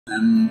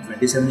I'm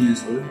 27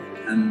 years old.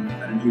 I'm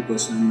currently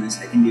pursuing my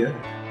second year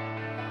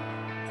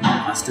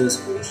master's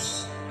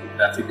course in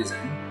graphic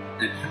design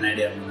at NID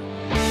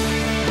Ahmedabad.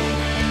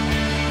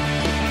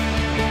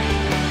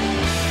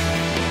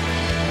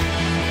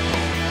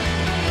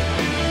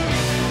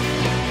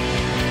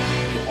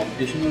 The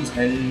competition was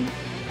held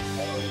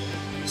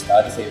at the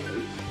start of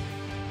April,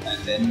 and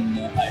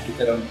then I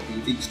took around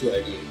 2 weeks to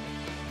ideate.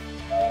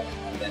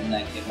 And then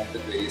I came up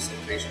with various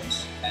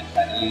iterations, and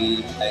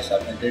finally I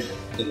submitted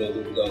the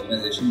logo to the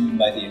organization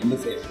by the end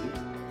of April.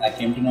 I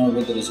came to know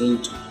about the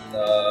result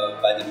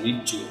by the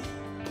mid-June,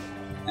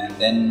 and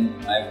then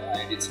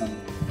I did some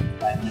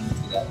refinement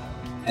to that,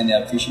 and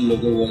the official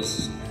logo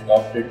was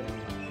adopted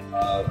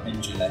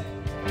in July.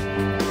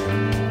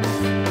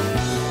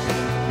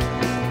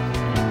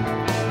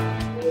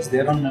 It was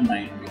there on my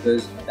mind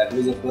because that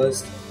was the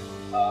first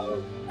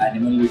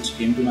animal which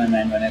came to my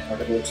mind when I thought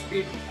about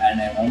speed,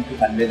 and I want to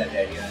convey that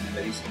idea in a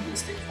very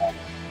simplistic form.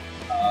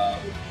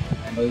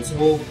 And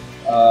also,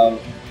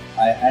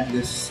 I had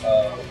this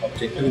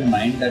objective in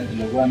mind that the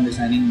logo I'm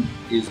designing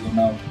is going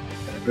to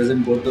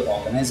represent both the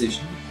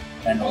organization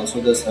and also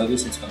the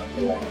service it's going to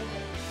provide.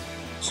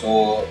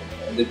 So,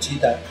 the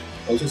cheetah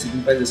also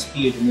signifies the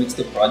speed in which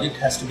the project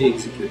has to be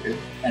executed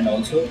and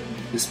also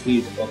the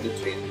speed of the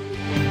train.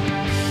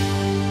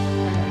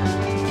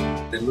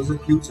 There was a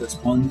huge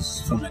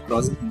response from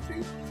across the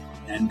country,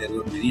 and there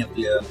were many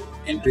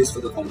entries for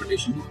the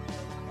competition.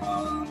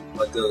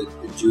 But the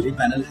jury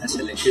panel has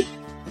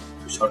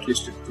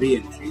shortlisted 3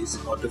 entries,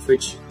 out of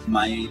which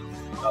my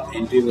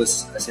entry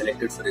was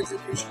selected for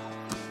execution.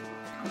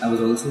 I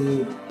was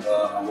also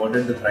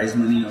awarded the prize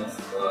money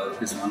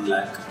of Rs 1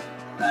 lakh,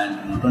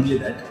 and not only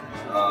that,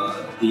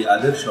 the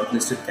other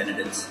shortlisted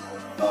candidates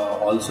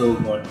also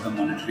got a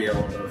monetary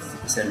award of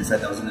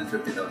 75,000 and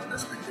 50,000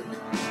 respectively.